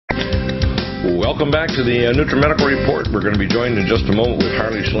Welcome back to the NutriMedical Report. We're going to be joined in just a moment with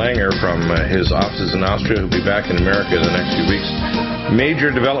HARLEY SchlAnger from his offices in Austria, who'll be back in America in the next few weeks.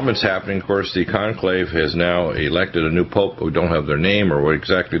 Major developments happening. Of course, the conclave has now elected a new pope. We don't have their name or what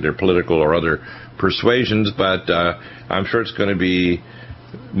exactly their political or other persuasions, but I'm sure it's going to be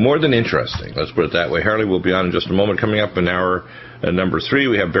more than interesting. Let's put it that way. HARLEY will be on in just a moment. Coming up in hour number 3,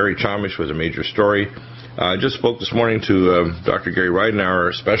 we have Barry Chamish with a major story. I just spoke this morning to Dr. Gary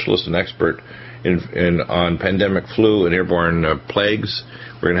Reidenauer, specialist and expert on pandemic flu and airborne plagues.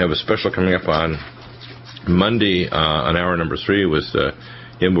 We're going to have a special coming up on Monday on hour number 3 with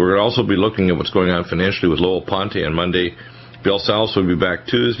him. We're going to also be looking at what's going on financially with Lowell Ponte on Monday. Bill Salz will be back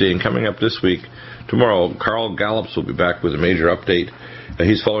Tuesday, and coming up this week, tomorrow, Carl Gallups will be back with a major update.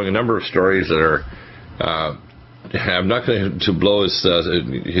 He's following a number of stories that are I'm not going to blow his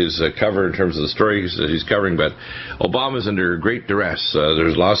cover in terms of the stories that he's covering, but Obama's under great duress.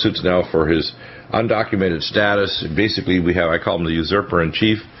 There's lawsuits now for his undocumented status. Basically, I call him the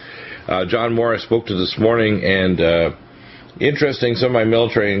usurper-in-chief. John Moore I spoke to this morning, and interesting, some of my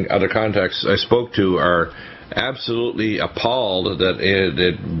military and other contacts I spoke to are absolutely appalled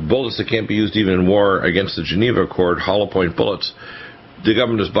that bullets that can't be used even in war against the Geneva Accord, hollow point bullets, the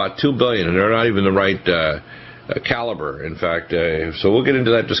government has bought $2 billion, and they're not even the right caliber, in fact. So we'll get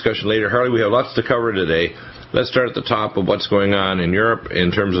into that discussion later. HARLEY, we have lots to cover today. Let's start at the top of what's going on in Europe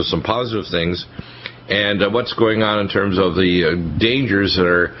in terms of some positive things, and what's going on in terms of the dangers that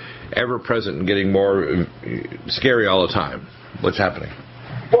are ever present and getting more scary all the time. What's happening?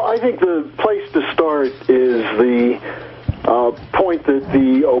 Well, I think the place to start is the point that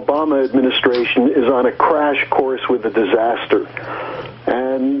the Obama administration is on a crash course with a disaster.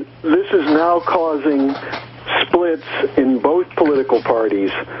 And this is now causing splits in both political parties.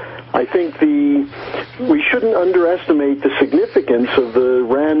 I think we shouldn't underestimate the significance of the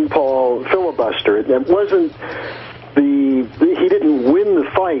Rand Paul filibuster. It wasn't he didn't win the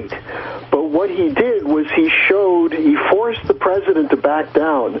fight, but what he did was he forced the president to back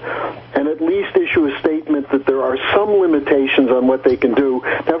down and at least issue a statement that there are some limitations on what they can do.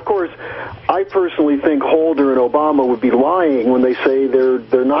 Now, of course, I personally think Holder and Obama would be lying when they say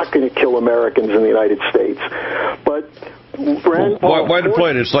they're not going to kill Americans in the United States. But Rand Paul... Why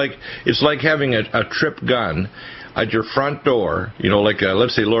deploy it? It's like having a trip gun at your front door, like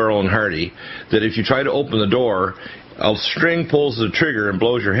let's say Laurel and Hardy, that if you try to open the door, a string pulls the trigger and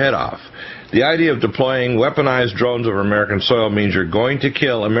blows your head off. The idea of deploying weaponized drones over American soil means you're going to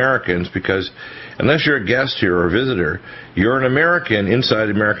kill Americans because unless you're a guest here or a visitor, you're an American inside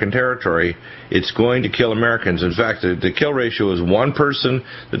American territory. It's going to kill Americans. In fact, the kill ratio is one person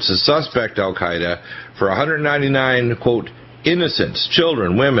that's a suspect Al-Qaeda for 199, quote, innocents,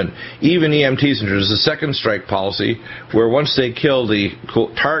 children, women, even EMTs. And there's a second strike policy where once they kill the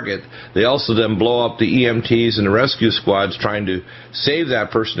quote, target, they also then blow up the EMTs and the rescue squads trying to save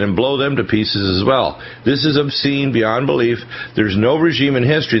that person and blow them to pieces as well. This is obscene beyond belief. There's no regime in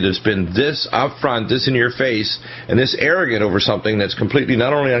history that's been this upfront, this in your face, and this arrogant over something that's completely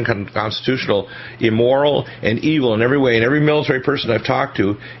not only unconstitutional, immoral, and evil in every way. And every military person I've talked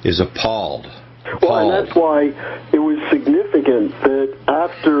to is appalled. Well, and that's why it was significant that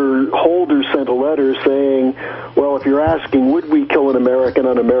after Holder sent a letter saying, well, if you're asking, would we kill an American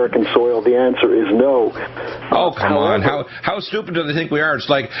on American soil, the answer is no. Oh, come on. How stupid do they think we are? It's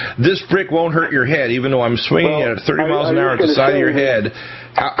like, this brick won't hurt your head, even though I'm swinging at 30 miles an hour at the side of your head.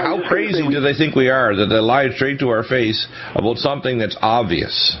 How crazy do they think we are that they lie straight to our face about something that's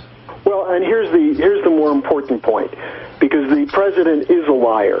obvious? Well, and here's the more important point, because the president is a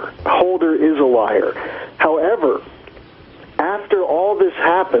liar. Holder is a liar. However, after all this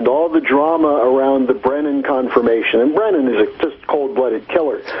happened, all the drama around the Brennan confirmation, and Brennan is a just cold-blooded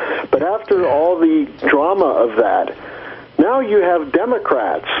killer, but after all the drama of that, now you have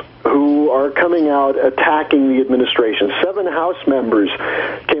Democrats who are coming out attacking the administration. 7 House members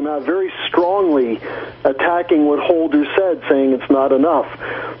came out very strongly attacking what Holder said, saying it's not enough.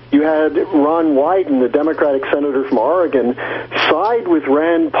 You had Ron Wyden, the Democratic senator from Oregon, side with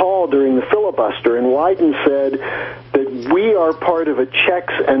Rand Paul during the filibuster, and Wyden said that we are part of a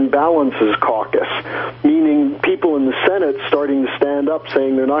checks and balances caucus, meaning people in the Senate starting to stand up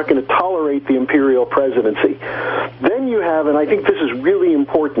saying they're not going to tolerate the imperial presidency. Then you have, and I think this is really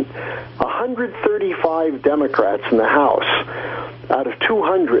important, 135 Democrats in the House out of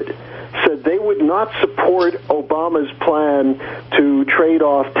 200 said they would not support Obama's plan to trade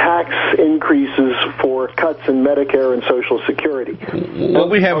off tax increases for cuts in Medicare and Social Security. What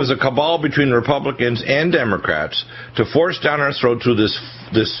we have is a cabal between Republicans and Democrats to force down our throat through this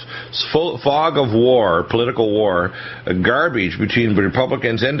fog of war, political war, garbage between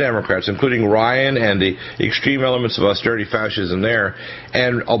Republicans and Democrats, including Ryan and the extreme elements of austerity fascism there,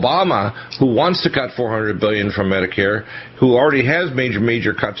 and Obama, who wants to cut $400 billion from Medicare, who already has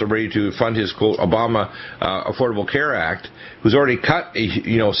major cuts already to fund his quote Obama Affordable Care Act, who's already cut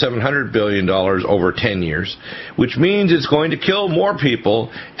 $700 billion over 10 years, which means it's going to kill more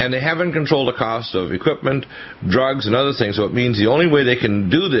people, and they haven't controlled the cost of equipment, drugs, and other things. So it means the only way they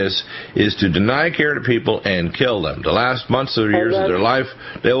can do this is to deny care to people and kill them. The last months or years of their life,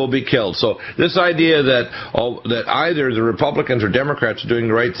 they will be killed. So this idea that either the Republicans or Democrats are doing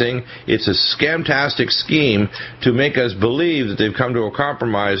the right thing, it's a scamtastic scheme to make us believe that they've come to a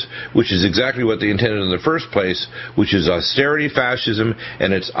compromise, which is exactly what they intended in the first place, which is austerity fascism,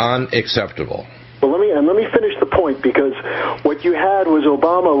 and it's unacceptable. Well, let me finish the point, because what you had was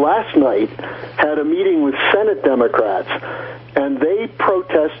Obama last night had a meeting with Senate Democrats, and they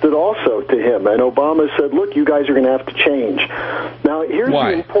protested also to him. And Obama said, look, you guys are going to have to change. Now, here's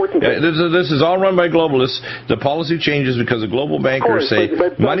the important thing. This is all run by globalists. The policy changes because the global bankers say,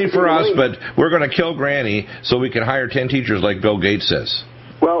 money for us, but we're going to kill Granny so we can hire 10 teachers like Bill Gates says.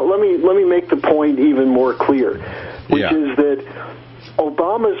 Well, let me make the point even more clear, which is that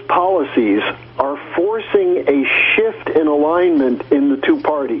Obama's policies are forcing a shift in alignment in the two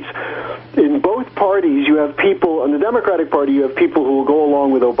parties. In both parties, you have people, in the Democratic Party, you have people who will go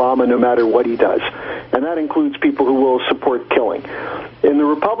along with Obama no matter what he does. And that includes people who will support killing. In the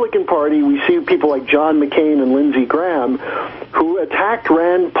Republican Party, we see people like John McCain and Lindsey Graham who attacked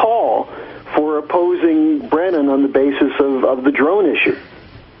Rand Paul for opposing Brennan on the basis of the drone issue.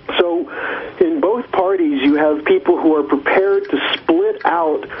 So in both parties, you have people who are prepared to split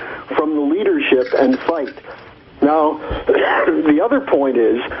out from the leadership and fight. Now, the other point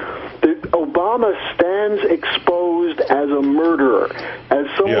is that Obama stands exposed as a murderer, as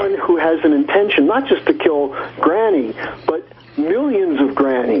someone who has an intention not just to kill Granny, but millions of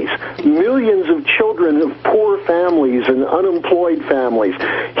grannies, millions of children of poor families and unemployed families.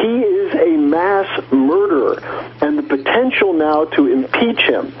 He is a mass murderer, and the potential now to impeach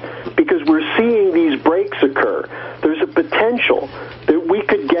him, because we're seeing these breaks occur, there's a potential that we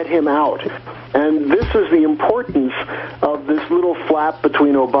could get him out. And this is the importance of this little flap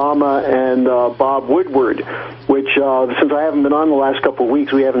between Obama and Bob Woodward, which, since I haven't been on the last couple of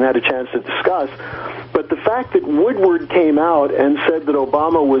weeks, we haven't had a chance to discuss. But the fact that Woodward came out and said that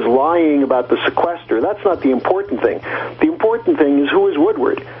Obama was lying about the sequester, that's not the important thing. The important thing is, who is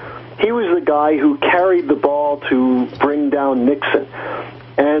Woodward? He was the guy who carried the ball to bring down Nixon.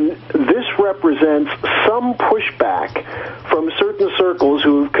 And this represents some pushback from certain circles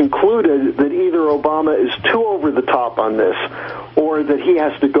who have concluded that either Obama is too over the top on this, or that he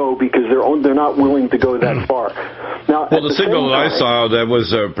has to go because they're not willing to go that far. Now, well, the signal that I saw that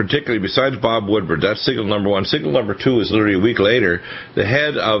was particularly, besides Bob Woodward, that's signal number one. Signal number two is literally a week later, the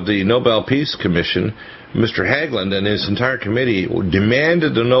head of the Nobel Peace Commission, Mr. Hagelin, and his entire committee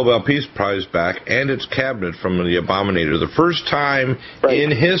demanded the Nobel Peace Prize back and its cabinet from the abominator. The first time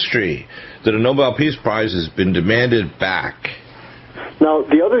in history that a Nobel Peace Prize has been demanded back. Now,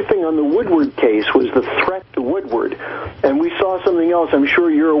 the other thing on the Woodward case was the threat to Woodward. And we saw something else. I'm sure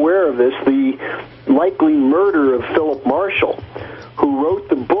you're aware of this, the likely murder of Philip Marshall, who wrote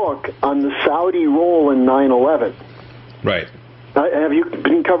the book on the Saudi role in 9/11. Right. Have you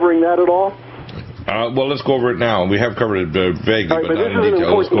been covering that at all? Well, let's go over it now. We have covered it vaguely, right, but this not in is detail. An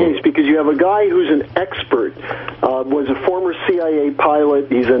important case because you have a guy who's an expert, was a former CIA pilot.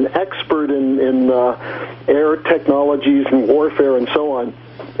 He's an expert in air technologies and warfare and so on.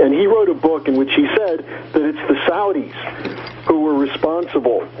 And he wrote a book in which he said that it's the Saudis who were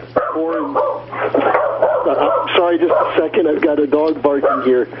responsible for... sorry, just a second. I've got a dog barking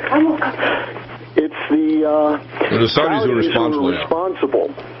here. It's the Saudis who were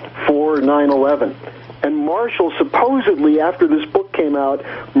responsible for 9/11. And Marshall supposedly, after this book came out,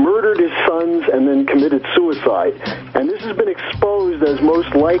 murdered his sons and then committed suicide. And this has been exposed as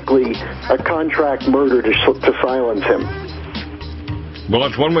most likely a contract murder to silence him. Well,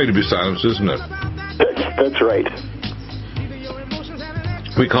 that's one way to be silenced, isn't it? That's right.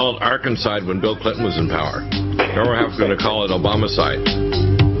 We call it Arkansas when Bill Clinton was in power. Now we're going to call it Obamacide.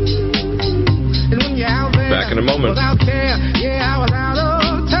 Back in a moment.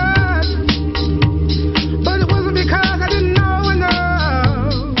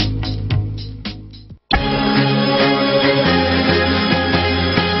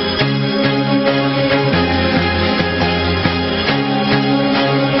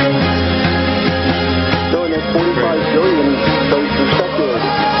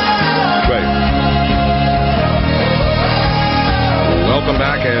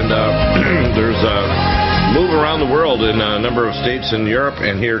 in a number of states in Europe,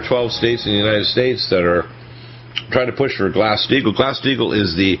 and here 12 states in the United States that are trying to push for Glass-Steagall. Glass-Steagall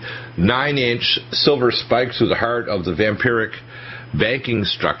is the 9-inch silver spike through the heart of the vampiric banking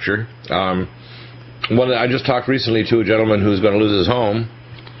structure. I just talked recently to a gentleman who's going to lose his home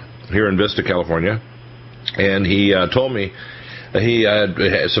here in Vista, California, and he told me that he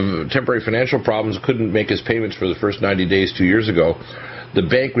had some temporary financial problems, couldn't make his payments for the first 90 days 2 years ago. The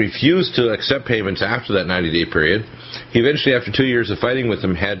bank refused to accept payments after that 90-day period. He eventually, after 2 years of fighting with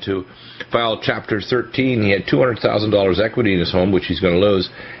them, had to file Chapter 13. He had $200,000 equity in his home, which he's going to lose,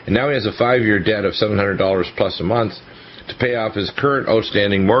 and now he has a 5-year debt of $700 plus a month to pay off his current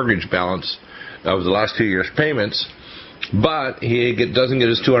outstanding mortgage balance of the last 2 years' payments. But he doesn't get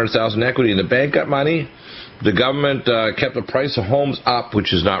his $200,000 equity, and the bank got money. The government kept the price of homes up,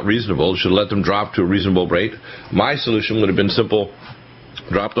 which is not reasonable. It should let them drop to a reasonable rate. My solution would have been simple: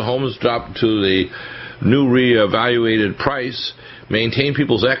 drop the homes, drop to the new reevaluated price, maintain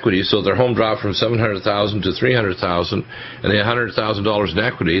people's equity so their home dropped from $700,000 to $300,000, and they had $100,000 in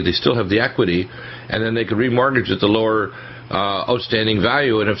equity. They still have the equity, and then they could remortgage at the lower outstanding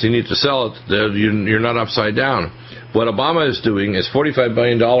value, and if they need to sell it, you're not upside down. What Obama is doing is $45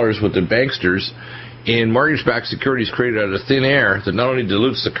 billion with the banksters in mortgage-backed securities created out of thin air that not only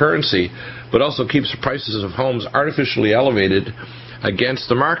dilutes the currency, but also keeps the prices of homes artificially elevated against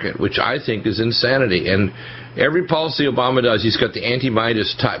the market, which I think is insanity. And every policy Obama does, he's got the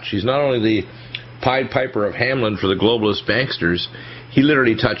anti-Midas touch. He's not only the Pied Piper of Hamelin for the globalist banksters, he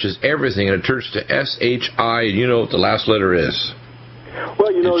literally touches everything, and it turns to S-H-I, and you know what the last letter is.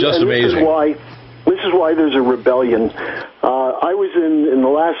 Well, you know, it's just and amazing. This is why there's a rebellion. I was in the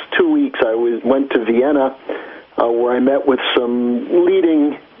last 2 weeks, went to Vienna, where I met with some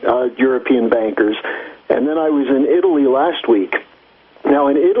leading European bankers, and then I was in Italy last week. Now,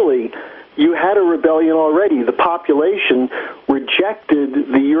 in Italy, you had a rebellion already. The population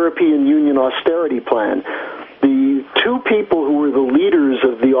rejected the European Union austerity plan. The two people who were the leaders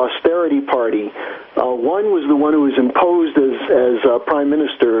of the austerity party, one was the one who was imposed as Prime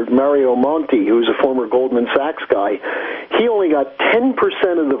Minister, Mario Monti, who was a former Goldman Sachs guy. He only got 10%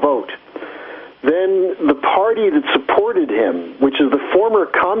 of the vote. Then the party that supported him, which is the former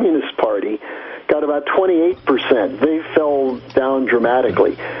Communist Party, got about 28%. They fell down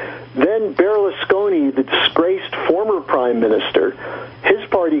dramatically. Then Berlusconi, the disgraced former prime minister, his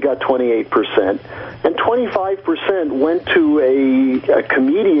party got 28%, and 25% went to a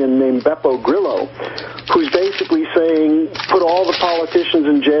comedian named Beppe Grillo, who's basically saying, put all the politicians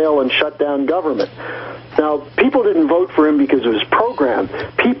in jail and shut down government. Now, people didn't vote for him because of his program.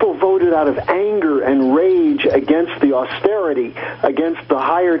 People voted out of anger and rage against the austerity, against the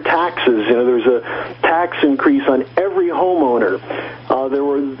higher taxes. You know, there was a tax increase on every homeowner. There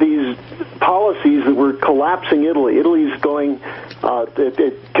were these policies that were collapsing Italy. Italy's going,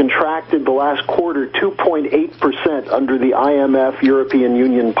 it contracted the last quarter 2.8% under the IMF European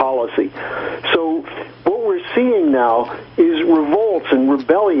Union policy. So what we're seeing now is revolts and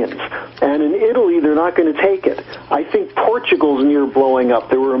rebellions. And in Italy, they're not going to take it. I think Portugal's near blowing up.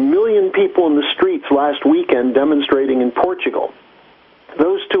 There were 1 million people in the streets last weekend demonstrating in Portugal.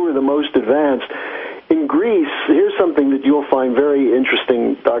 Those two are the most advanced. In Greece, here's something that you'll find very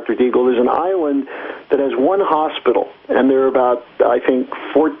interesting, Dr. Deagle. There's an island that has one hospital, and there are about, I think,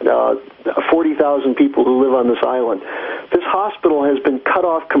 40,000 people who live on this island. This hospital has been cut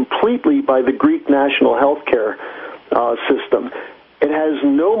off completely by the Greek national health care system. It has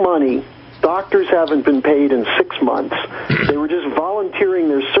no money. Doctors haven't been paid in 6 months. They were just volunteering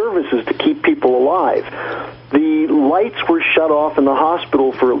their services to keep people alive. The lights were shut off in the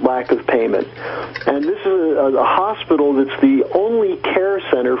hospital for lack of payment. And this is a hospital that's the only care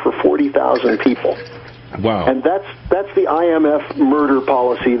center for 40,000 people. Wow. And that's the IMF murder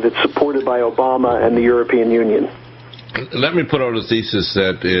policy that's supported by Obama and the European Union. Let me put out a thesis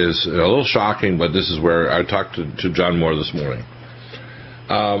that is a little shocking, but this is where I talked to John Moore this morning.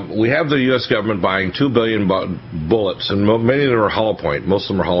 We have the U.S. government buying 2 billion bullets, and many of them are hollow point. Most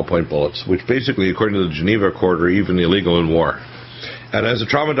of them are hollow point bullets, which basically, according to the Geneva Accord, are even illegal in war. And as a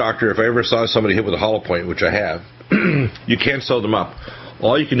trauma doctor, if I ever saw somebody hit with a hollow point, which I have, you can't sew them up.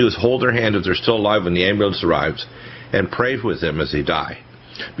 All you can do is hold their hand if they're still alive when the ambulance arrives and pray with them as they die.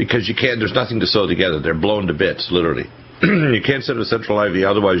 Because you can't, there's nothing to sew together. They're blown to bits, literally. You can't set a central IV,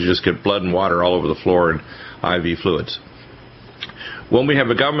 otherwise you just get blood and water all over the floor and IV fluids. When we have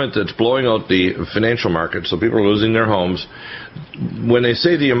a government that's blowing out the financial market, so people are losing their homes, when they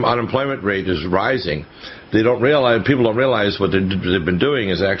say the unemployment rate is rising, people don't realize what they've been doing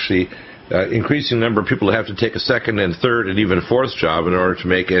is actually increasing the number of people who have to take a second and third and even fourth job in order to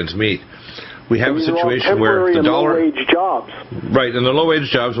make ends meet. we have a situation where the dollar... low-wage jobs. Right, and the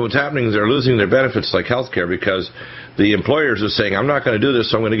low-wage jobs, what's happening is they're losing their benefits like health care because the employers are saying, I'm not going to do this,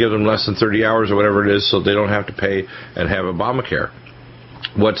 so I'm going to give them less than 30 hours or whatever it is so they don't have to pay and have Obamacare.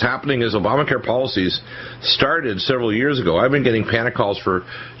 What's happening is Obamacare policies started several years ago. I've been getting panic calls for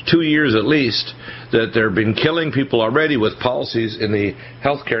 2 years at least that they've been killing people already with policies in the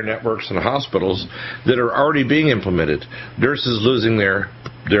healthcare networks and hospitals that are already being implemented. Nurses losing their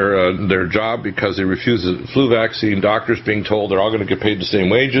job because they refuse the flu vaccine, doctors being told they're all going to get paid the same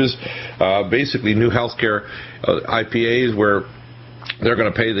wages, basically new healthcare IPAs where they're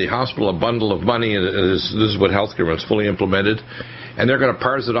going to pay the hospital a bundle of money. This is what healthcare was fully implemented. And they're going to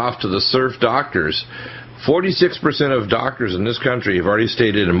parse it off to the serf doctors. 46% of doctors in this country have already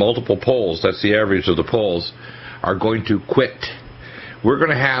stated in multiple polls, that's the average of the polls, are going to quit. We're going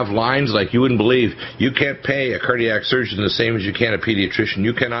to have lines like you wouldn't believe. You can't pay a cardiac surgeon the same as you can a pediatrician.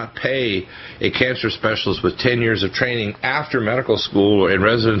 You cannot pay a cancer specialist with 10 years of training after medical school or in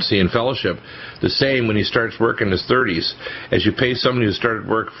residency and fellowship the same when he starts work in his 30s as you pay somebody who started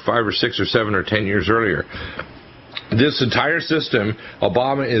work 5 or 6 or 7 or 10 years earlier. This entire system,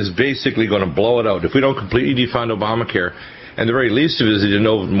 Obama is basically going to blow it out. If we don't completely defund Obamacare, and the very least of it is they didn't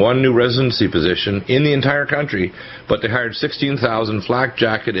open one new residency position in the entire country, but they hired 16,000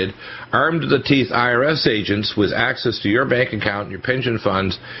 flak-jacketed, armed-to-the-teeth IRS agents with access to your bank account, your pension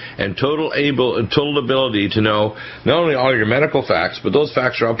funds, and total ability to know not only all your medical facts, but those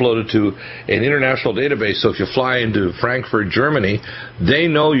facts are uploaded to an international database. So if you fly into Frankfurt, Germany, they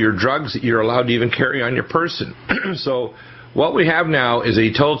know your drugs that you're allowed to even carry on your person. So what we have now is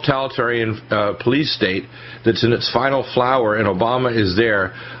a totalitarian police state that's in its final flower, and Obama is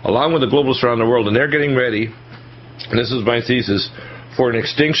there, along with the globalists around the world, and they're getting ready, and this is my thesis, for an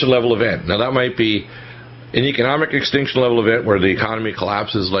extinction-level event. Now, that might be an economic extinction-level event where the economy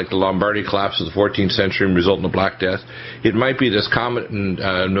collapses like the Lombardy collapse of the 14th century and result in the Black Death. It might be this comet in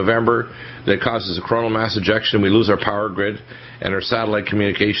November that causes a coronal mass ejection and we lose our power grid and our satellite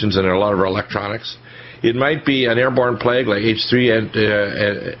communications and a lot of our electronics. It might be an airborne plague like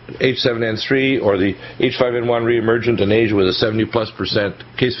H7N3 or the H5N1 reemergent in Asia with a 70+%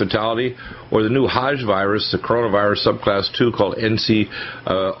 case fatality, or the new Hajj virus, the coronavirus subclass 2 called NCV.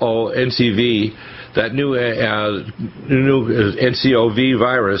 That new NCOV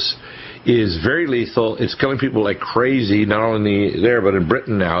virus is very lethal. It's killing people like crazy, not only there but in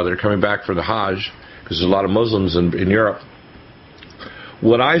Britain now. They're coming back for the Hajj because there's a lot of Muslims in Europe.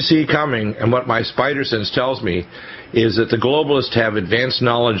 What I see coming, and what my spider sense tells me, is that the globalists have advanced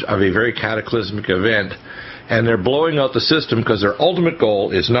knowledge of a very cataclysmic event, and they're blowing out the system because their ultimate goal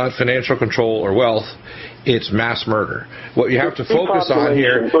is not financial control or wealth, it's mass murder. What you have to focus on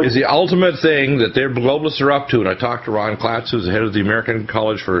here is the ultimate thing that their globalists are up to, and I talked to Ron Klatz, who's the head of the American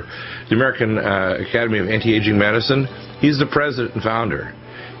Academy of Anti-Aging Medicine. He's the president and founder.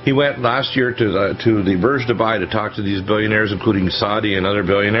 He went last year to the Burj Dubai to talk to these billionaires, including Saudi and other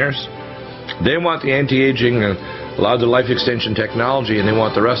billionaires. They want the anti-aging and a lot of the life extension technology, and they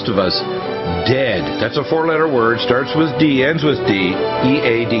want the rest of us dead. That's a 4-letter word, starts with D, ends with D,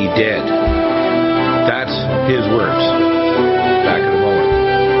 E-A-D, dead. That's his words. Back in a moment.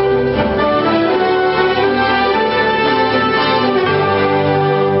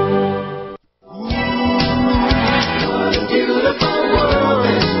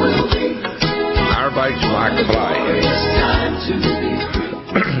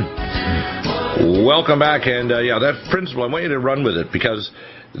 Welcome back, and that principle, I want you to run with it, because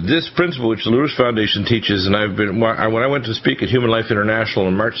this principle, which the Lewis Foundation teaches, and when I went to speak at Human Life International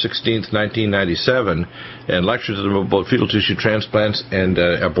on March 16th, 1997, and lectured to them about fetal tissue transplants and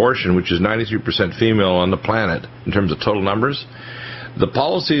abortion, which is 93% female on the planet in terms of total numbers, the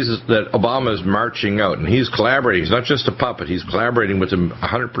policies that Obama is marching out, and he's collaborating, he's not just a puppet, he's collaborating with them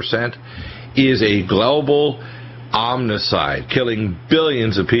 100%, is a global omnicide, killing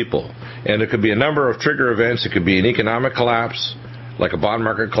billions of people. And it could be a number of trigger events. It could be an economic collapse, like a bond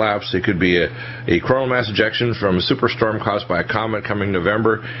market collapse. It could be a coronal mass ejection from a superstorm caused by a comet coming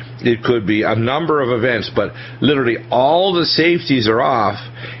November. It could be a number of events, but literally all the safeties are off,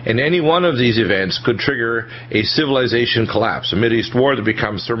 and any one of these events could trigger a civilization collapse, a Mideast war that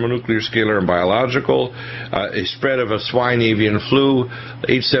becomes thermonuclear, scalar, and biological, a spread of a swine avian flu,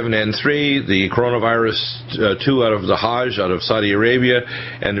 H7N3, the coronavirus 2 out of the Hajj, out of Saudi Arabia,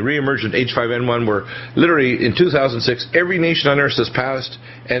 and the reemergent H5N1, where literally in 2006 every nation on earth has passed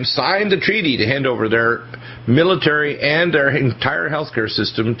and signed the treaty to hand over their military and their entire healthcare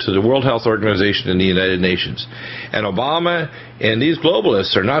system to the World Health Organization and the United Nations. And Obama and these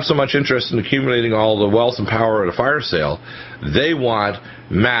globalists are not so much interested in accumulating all the wealth and power at a fire sale. They want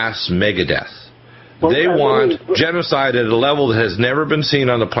mass megadeath. They want genocide at a level that has never been seen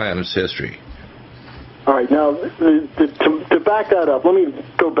on the planet's history. All right, now, to back that up, let me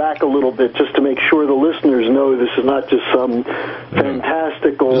go back a little bit just to make sure the listeners know this is not just some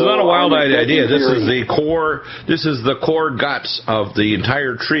fantastical... This is not a wild-eyed idea. This is the core guts of the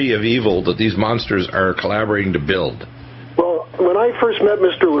entire tree of evil that these monsters are collaborating to build. Well, when I first met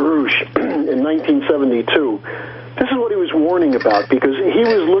Mr. LaRouche in 1972, this is what he was warning about, because he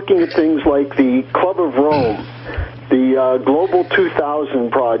was looking at things like the Club of Rome, the Global 2000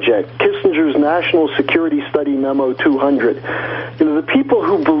 Project, Kissinger's National Security Study Memo 200. You know, the people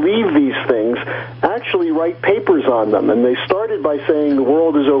who believe these things actually write papers on them, and they started by saying the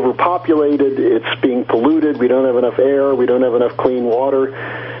world is overpopulated, it's being polluted, we don't have enough air, we don't have enough clean water.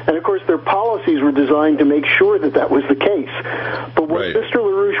 And, of course, their policies were designed to make sure that that was the case. But what Mr.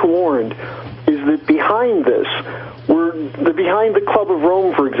 LaRouche warned is that behind this, behind the Club of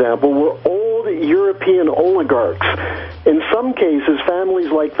Rome, for example, were old European oligarchs. In some cases,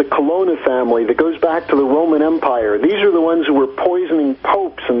 families like the Colonna family that goes back to the Roman Empire. These are the ones who were poisoning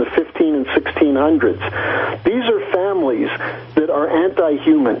popes in the 15 and 1600s. These are families that are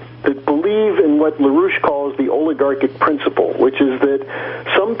anti-human, that believe in what LaRouche calls the oligarchic principle, which is that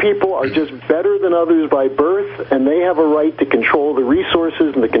some people are just better than others by birth, and they have a right to control the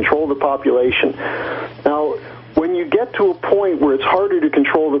resources and to control the population. Now, when you get to a point where it's harder to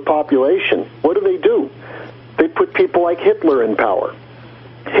control the population, what do? They put people like Hitler in power.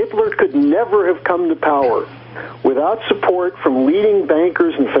 Hitler could never have come to power without support from leading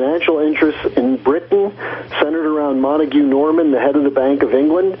bankers and financial interests in Britain, centered around Montague Norman, the head of the Bank of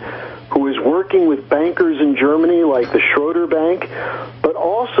England, who was working with bankers in Germany like the Schroeder Bank, but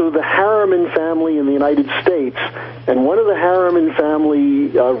also the Harriman family in the United States. And one of the Harriman family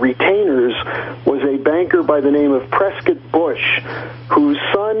retainers was a banker by the name of Prescott Bush, whose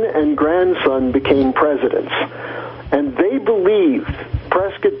son and grandson became presidents. And they believed,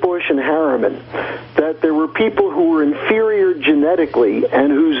 Prescott Bush and Harriman, that there were people who were inferior genetically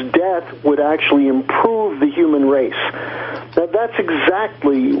and whose death would actually improve the human race. Now, that's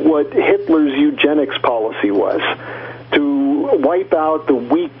exactly what Hitler's eugenics policy was, to wipe out the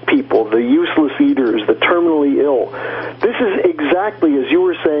weak people, the useless eaters, the terminally ill. This is exactly, as you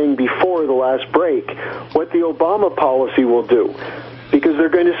were saying before the last break, what the Obama policy will do. Because they're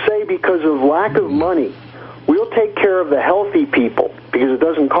going to say, because of lack of money, we'll take care of the healthy people because it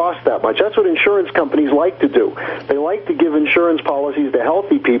doesn't cost that much. That's what insurance companies like to do. They like to give insurance policies to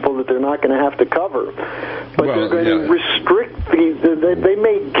healthy people that they're not going to have to cover. But they're going to restrict they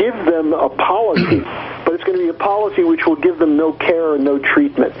may give them a policy, but it's going to be a policy which will give them no care and no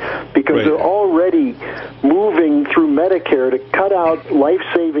treatment because they're already moving through Medicare to cut out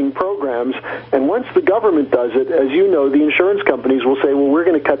life-saving programs. And once the government does it, as you know, the insurance companies will say, well, we're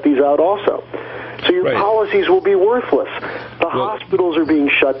going to cut these out also. So your policies will be worthless. The hospitals are being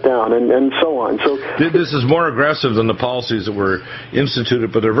shut down and so on. So this is more aggressive than the policies that were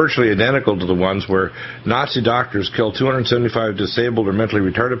instituted, but they're virtually identical to the ones where Nazi doctors killed 275 disabled or mentally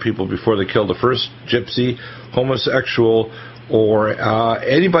retarded people before they killed the first gypsy, homosexual, or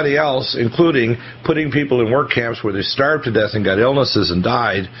anybody else, including putting people in work camps where they starved to death and got illnesses and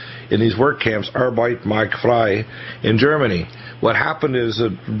died in these work camps, Arbeit macht frei, in Germany. What happened is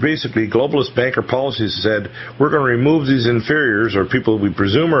that basically globalist banker policies said, we're going to remove these inferiors, or people we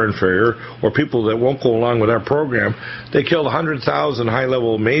presume are inferior, or people that won't go along with our program. They killed 100,000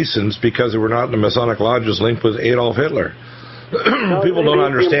 high-level Masons because they were not in the Masonic lodges linked with Adolf Hitler. People don't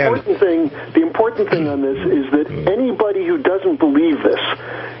understand. The important thing on this is that anybody who doesn't believe this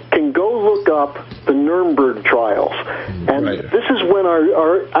can go look up the Nuremberg trials. And this is when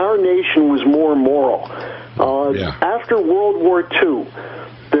our nation was more moral. After World War II,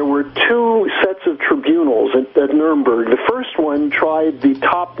 there were two sets of tribunals at Nuremberg. The first one tried the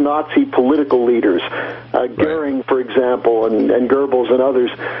top Nazi political leaders, Goering, for example, and Goebbels and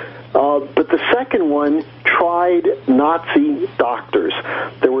others. But the second one tried Nazi doctors.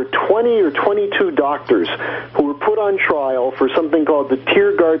 There were 20 or 22 doctors who were put on trial for something called the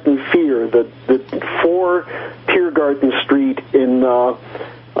Tiergarten 4, the 4 Tiergarten Street in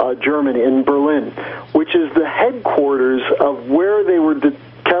Germany, in Berlin, which is the headquarters of where they were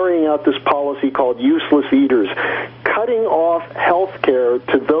carrying out this policy called useless eaters, cutting off health care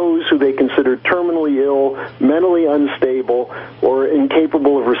to those who they considered terminally ill, mentally unstable, or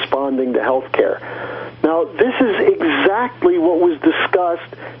incapable of responding to health care. Now, this is exactly what was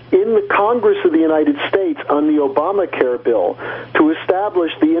discussed in the Congress of the United States on the Obamacare bill to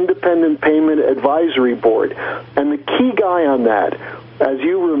establish the Independent Payment Advisory Board. And the key guy on that as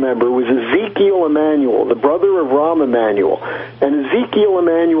you remember, was Ezekiel Emanuel, the brother of Rahm Emanuel. And Ezekiel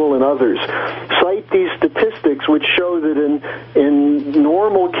Emanuel and others cite these statistics which show that in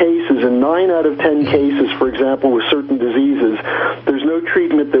normal cases, in 9 out of 10 cases, for example, with certain diseases, there's no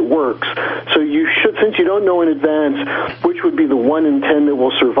treatment that works. So you should, since you don't know in advance which would be the 1 in 10 that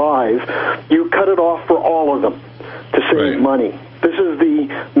will survive, you cut it off for all of them to save money. This is the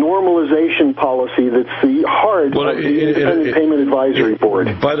normalization policy that's the heart of the Independent Payment Advisory Board.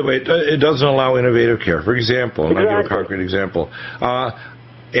 By the way, it doesn't allow innovative care. For example, and I'll give a concrete example.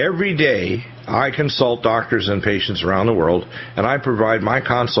 Every day, I consult doctors and patients around the world, and I provide my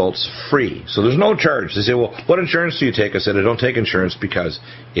consults free. So there's no charge. They say, well, what insurance do you take? I said, I don't take insurance because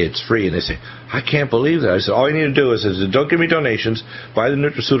it's free. And they say, I can't believe that. I said, all you need to do is don't give me donations, buy the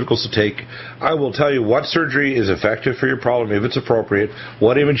nutraceuticals to take. I will tell you what surgery is effective for your problem, if it's appropriate,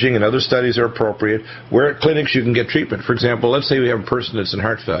 what imaging and other studies are appropriate, where at clinics you can get treatment. For example, let's say we have a person that's in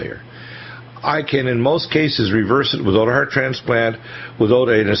heart failure. I can, in most cases, reverse it without a heart transplant, without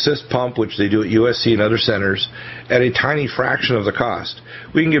an assist pump, which they do at USC and other centers, at a tiny fraction of the cost.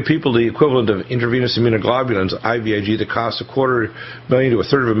 We can give people the equivalent of intravenous immunoglobulins, IVIG, that costs $250,000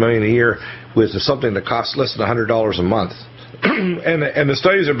 to $350,000 a year, with something that costs less than $100 a month. And the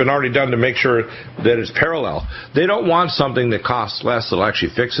studies have been already done to make sure that it's parallel. They don't want something that costs less that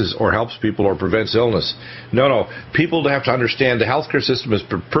actually fixes or helps people or prevents illness. No. People have to understand the healthcare system is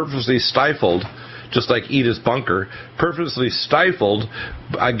purposely stifled, just like Edith Bunker, purposely stifled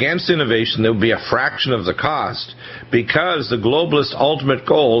against innovation that would be a fraction of the cost, because the globalist ultimate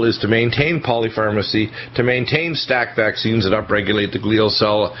goal is to maintain polypharmacy, to maintain stacked vaccines that upregulate the glial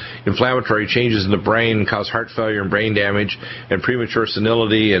cell inflammatory changes in the brain and cause heart failure and brain damage and premature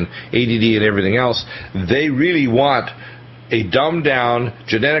senility and ADD and everything else. They really want a dumbed down,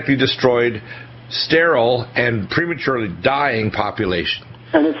 genetically destroyed, sterile, and prematurely dying population.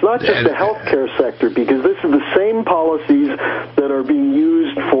 And it's not just the healthcare sector, because this is the same policies that are being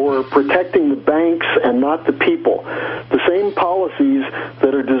used for protecting the banks and not the people. The same policies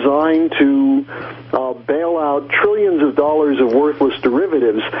that are designed to bail out trillions of dollars of worthless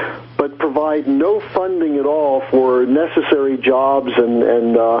derivatives, but provide no funding at all for necessary jobs and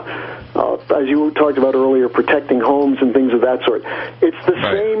as you talked about earlier, protecting homes and things of that sort. It's the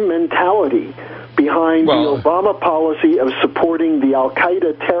same mentality behind the Obama policy of supporting the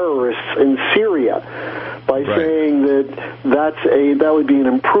al-Qaeda terrorists in Syria by saying that would be an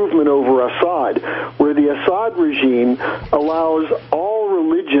improvement over Assad, where the Assad regime allows all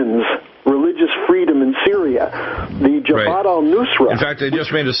religious freedom in Syria. The Jabhat al-Nusra. In fact, they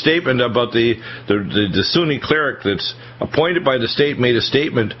just made a statement about the Sunni cleric that's appointed by the state, made a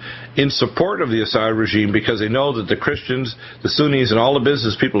statement in support of the Assad regime, because they know that the Christians, the Sunnis, and all the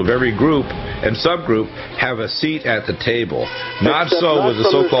business people of every group and subgroup have a seat at the table. Not so with the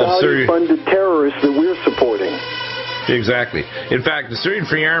so-called Syrian-funded terrorists that we're supporting. Exactly. In fact, the Syrian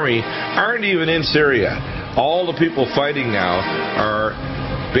Free Army aren't even in Syria. All the people fighting now are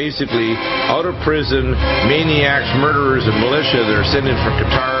basically out of prison maniacs, murderers, and militia that are sent in from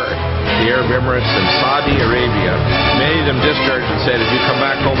Qatar, the Arab Emirates, and Saudi Arabia. Many of them discharged and said, if you come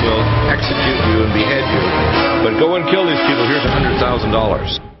back home, we'll execute you and behead you. But go and kill these people. Here's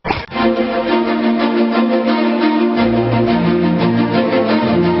 $100,000.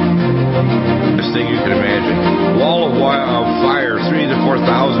 Best thing you can imagine. Wall of fire, 3,000 to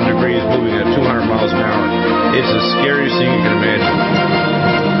 4,000 degrees, moving at 200 miles an hour. It's the scariest thing you can imagine.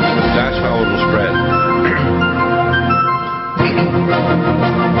 That's how it will spread.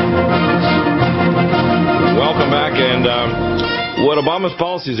 Welcome back, and what Obama's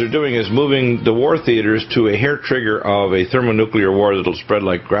policies are doing is moving the war theaters to a hair trigger of a thermonuclear war that'll spread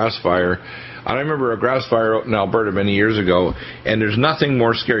like grass fire. I remember a grass fire out in Alberta many years ago, and there's nothing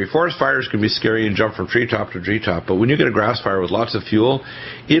more scary. Forest fires can be scary and jump from treetop to treetop, but when you get a grass fire with lots of fuel,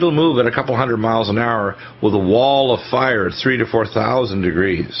 it'll move at a couple hundred miles an hour with a wall of fire at 3,000 to 4,000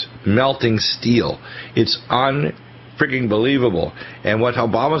 degrees, melting steel. It's freaking believable. And what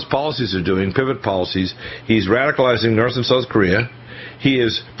Obama's policies are doing, pivot policies, he's radicalizing North and South Korea. He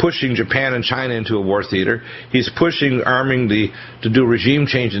is pushing Japan and China into a war theater. He's pushing arming to do regime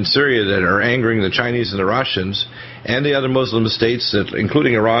change in Syria that are angering the Chinese and the Russians and the other Muslim states, that,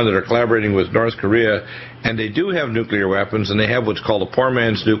 including Iran, that are collaborating with North Korea. And they do have nuclear weapons, and they have what's called a poor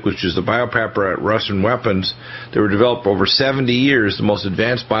man's nuke, which is the biopaper Russian weapons that were developed over 70 years, the most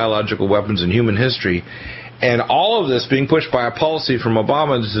advanced biological weapons in human history. And all of this being pushed by a policy from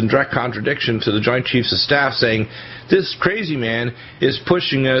Obama is in direct contradiction to the Joint Chiefs of Staff saying, this crazy man is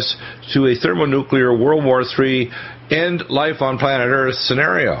pushing us to a thermonuclear World War III end life on planet Earth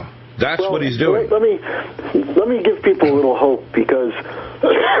scenario. That's what he's doing. Let me give people a little hope, because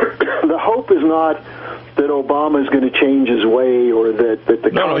the hope is not that Obama is going to change his way, or that the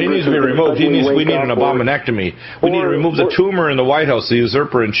no, he needs to be removed. We need an Obama-nectomy. We need to remove the tumor in the White House, the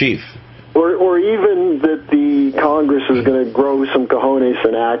usurper-in-chief. Or even that the Congress is going to grow some cojones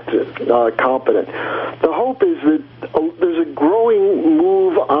and act competent. The hope is that there's a growing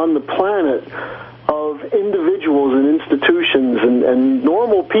move on the planet of individuals and institutions and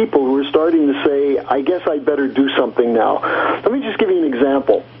normal people who are starting to say, I guess I better do something now. Let me just give you an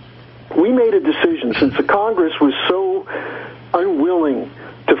example. We made a decision, since the Congress was so unwilling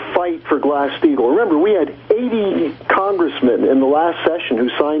to fight for Glass-Steagall. Remember, we had 80 congressmen in the last session who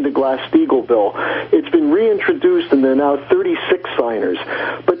signed the Glass-Steagall bill. It's been reintroduced, and there are now 36 signers.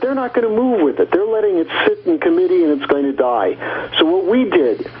 But they're not going to move with it. They're letting it sit in committee, and it's going to die. So what we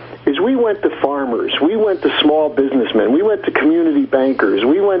did is we went to farmers, we went to small businessmen, we went to community bankers,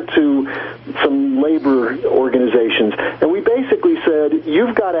 we went to some labor organizations, and we basically said,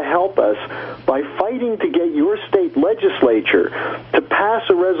 you've got to help us by fighting to get your state legislature to pass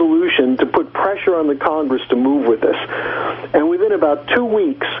a resolution to put pressure on the Congress to move with this. And within about 2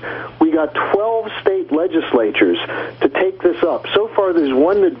 weeks, we got 12 state legislatures to take this up. So far, there's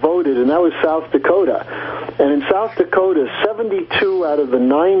one that voted, and that was South Dakota. And in South Dakota, 72 out of the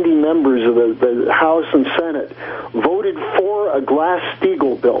 90 members of the House and Senate voted for a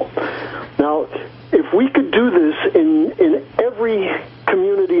Glass-Steagall bill. Now, if we could do this in every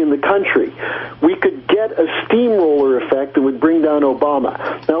community in the country, we could get a steamroller effect that would bring down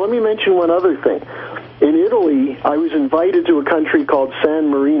Obama. Now, let me mention one other thing. In Italy, I was invited to a country called San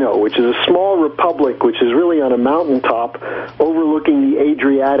Marino, which is a small republic which is really on a mountaintop overlooking the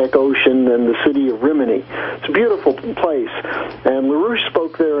Adriatic Ocean and the city of Rimini. It's a beautiful place. And LaRouche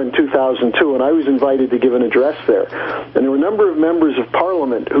spoke there in 2002, and I was invited to give an address there. And there were a number of members of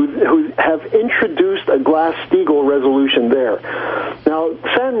Parliament who have introduced a Glass-Steagall resolution there. Now,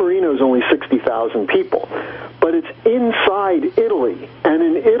 San Marino is only 60,000 people, but it's inside Italy. And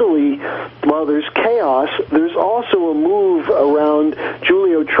in Italy, while there's chaos, there's also a move around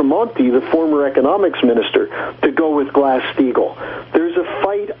Giulio Tremonti, the former economics minister, to go with Glass-Steagall. There's a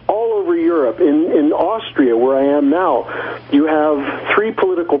fight all over Europe. In Austria, where I am now, you have 3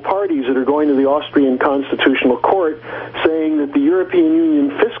 political parties that are going to the Austrian Constitutional Court saying that the European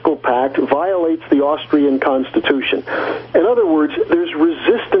Union Fiscal Pact violates the Austrian Constitution. In other words, there's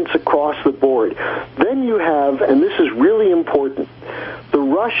resistance across the board. Then you have, and this is really important, the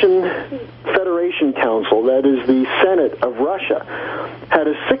Russian Federation Council, that is the Senate of Russia, had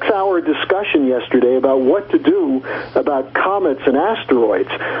a 6-hour discussion yesterday about what to do about comets and asteroids.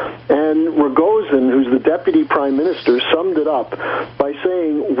 And Rogozin, who's the deputy prime minister, summed it up by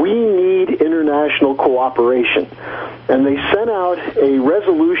saying, we need international cooperation. And they sent out a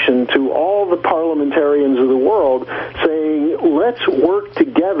resolution to all the parliamentarians of the world saying, let's work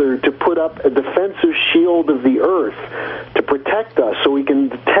together to put up a defensive shield of the earth to protect us so we can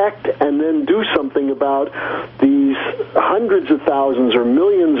detect and then do something about these hundreds of thousands or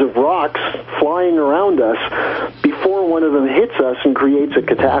millions of rocks flying around us before one of them hits us and creates a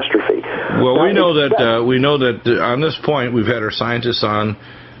catastrophe. Well, we know that on this point we've had our scientists on,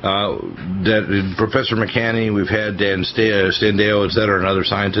 that Professor McCanney, we've had Dan Standeo, etc., and other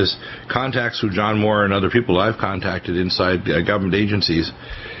scientists, contacts with John Moore and other people I've contacted inside government agencies.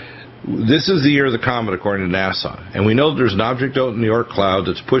 This is the year of the comet, according to NASA, and we know that there's an object out in the Oort cloud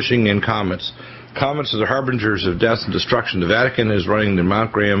that's pushing in comets. Comets are the harbingers of death and destruction. The Vatican is running the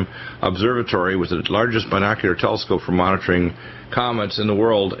Mount Graham Observatory with the largest binocular telescope for monitoring comets in the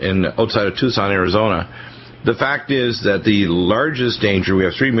world outside of Tucson, Arizona. The fact is that the largest danger, we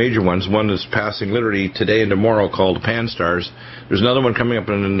have 3 major ones. One is passing literally today and tomorrow called Pan-STARRS. There's another one coming up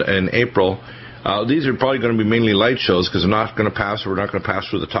in April. These are probably going to be mainly light shows because they're not going to pass, or we're not going to pass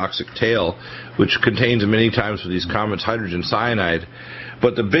through the toxic tail, which contains many times for these comets hydrogen cyanide.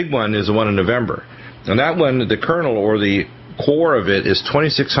 But the big one is the one in November. And that one, the kernel or the core of it is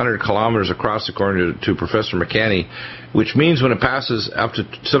 2,600 kilometers across, according to Professor McCanney, which means when it passes up to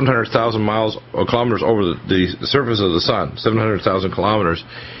 700,000 miles or kilometers over the surface of the sun, 700,000 kilometers,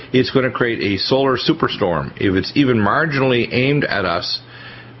 it's going to create a solar superstorm. If it's even marginally aimed at us,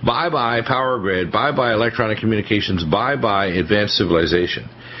 bye-bye power grid, bye-bye electronic communications, bye-bye advanced civilization.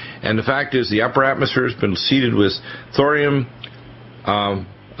 And the fact is the upper atmosphere has been seeded with thorium,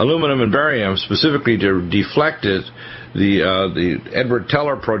 aluminum, and barium, specifically to deflect it. The Edward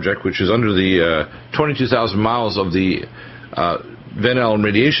Teller project, which is under the 22,000 miles of the Van Allen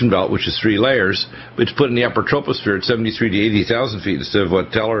radiation belt, which is 3 layers, it's put in the upper troposphere at 73 to 80,000 feet instead of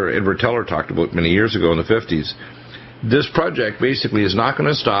what Edward Teller talked about many years ago in the 50s. this project basically is not going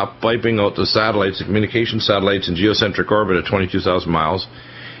to stop wiping out the satellites, the communication satellites in geocentric orbit at 22,000 miles.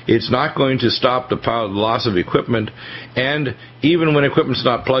 It's not going to stop the loss of equipment, and even when equipment's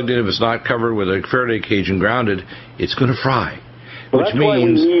not plugged in, if it's not covered with a Faraday cage and grounded, it's going to fry. Well, Which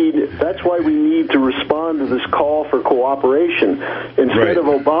means that's why we need to respond to this call for cooperation. Instead of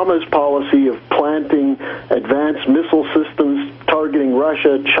Obama's policy of planting advanced missile systems targeting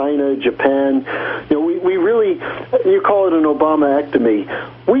Russia, China, Japan, we really, you call it an Obama-ectomy.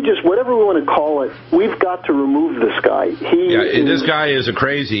 We just, whatever we want to call it, we've got to remove this guy. This guy is a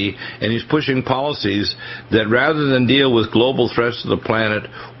crazy, and he's pushing policies that rather than deal with global threats to the planet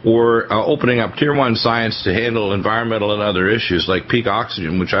or opening up Tier 1 science to handle environmental and other issues like peak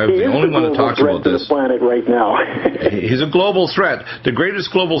oxygen, which I'm the only one that talks about this. He's a global threat to the planet right now. He's a global threat. The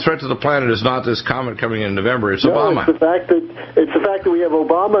greatest global threat to the planet is not this comet coming in November. It's Obama. It's the fact that we have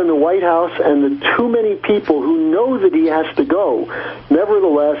Obama in the White House and the too many people who know that he has to go,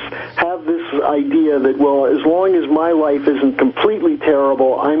 nevertheless, have this idea that, well, as long as my life isn't completely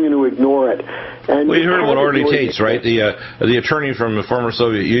terrible, I'm going to ignore it. And you heard about Orly Tates, right? The attorney from the former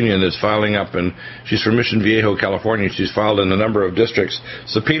Soviet Union that's filing up, and she's from Mission Viejo, California. She's filed in a number of districts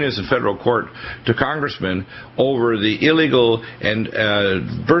subpoenas in federal court to congressmen over the illegal and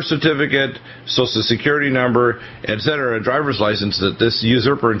birth certificate, social security number, etc., driver's license that this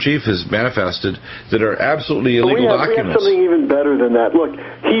usurper-in-chief has manifested that are absolutely illegal documents. We have something even better than that. Look,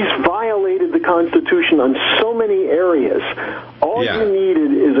 he's violated the Constitution on so many areas. All you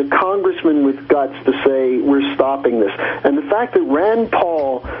needed is a congressman with guts to say, we're stopping this. And the fact that Rand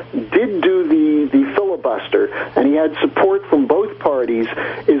Paul did do the filibuster, and he had support from both parties,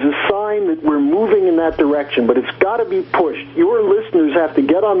 is a sign that we're moving in that direction. But it's got to be pushed. Your listeners have to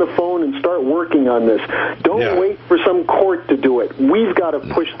get on the phone and start working on this. Don't wait for some court to do it. We've got to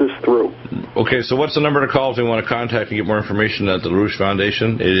push this through. Okay, so what's the number to call if they want to contact and get more information at the LaRouche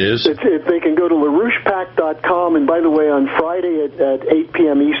Foundation? It is? If they can go to LaRouchePAC.com, and by the way, on Friday at 8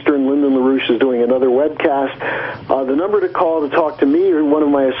 p.m. Eastern, Lyndon LaRouche is doing another webcast. The number to call to talk to me or one of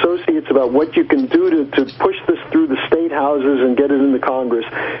my associates about what you can do to push this through the state houses and get it into Congress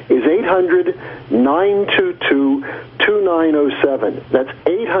is 800-922-2907. That's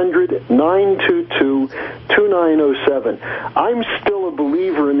 800-922-2907. I'm still a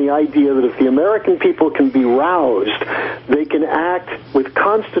believer in the idea that if the American people can be roused, they can act with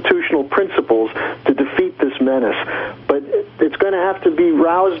constitutional principles to defeat this menace. But it's going to have to be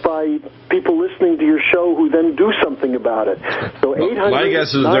roused by people listening to your show who then do something about it. So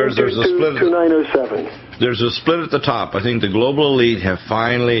 800-922-2907. There's a split at the top. I think the global elite have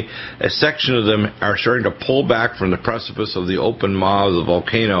finally, a section of them are starting to pull back from the precipice of the open maw of the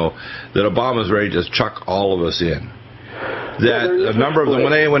volcano that Obama's ready to chuck all of us in. That a number of them,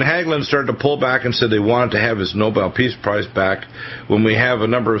 when Hagelin started to pull back and said they wanted to have his Nobel Peace Prize back, when we have a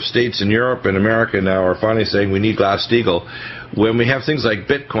number of states in Europe and America now are finally saying we need Glass-Steagall, when we have things like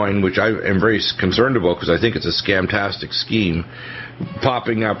Bitcoin, which I am very concerned about because I think it's a scamtastic scheme,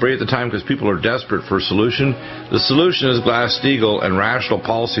 popping up right at the time because people are desperate for a solution. The solution is Glass-Steagall and rational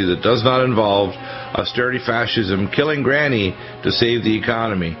policy that does not involve austerity fascism, killing granny to save the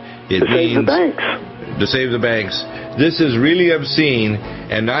economy. It means save the banks. To save the banks. This is really obscene,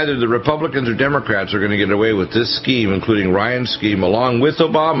 and neither the Republicans or Democrats are going to get away with this scheme, including Ryan's scheme, along with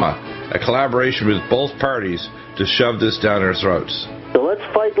Obama, a collaboration with both parties to shove this down our throats. So let's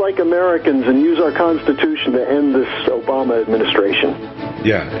fight like Americans and use our Constitution to end this Obama administration.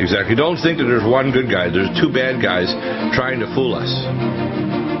 Yeah, exactly. Don't think that there's one good guy. There's two bad guys trying to fool us.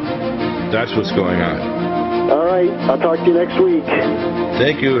 That's what's going on. All right. I'll talk to you next week.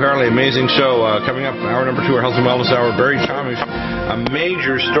 Thank you, Harley. Amazing show. Coming up, hour number 2, our Health and Wellness Hour. Barry Chamish, a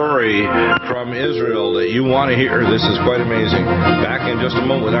major story from Israel that you want to hear. This is quite amazing. Back in just a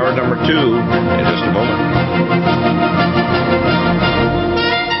moment with hour number 2 in just a moment.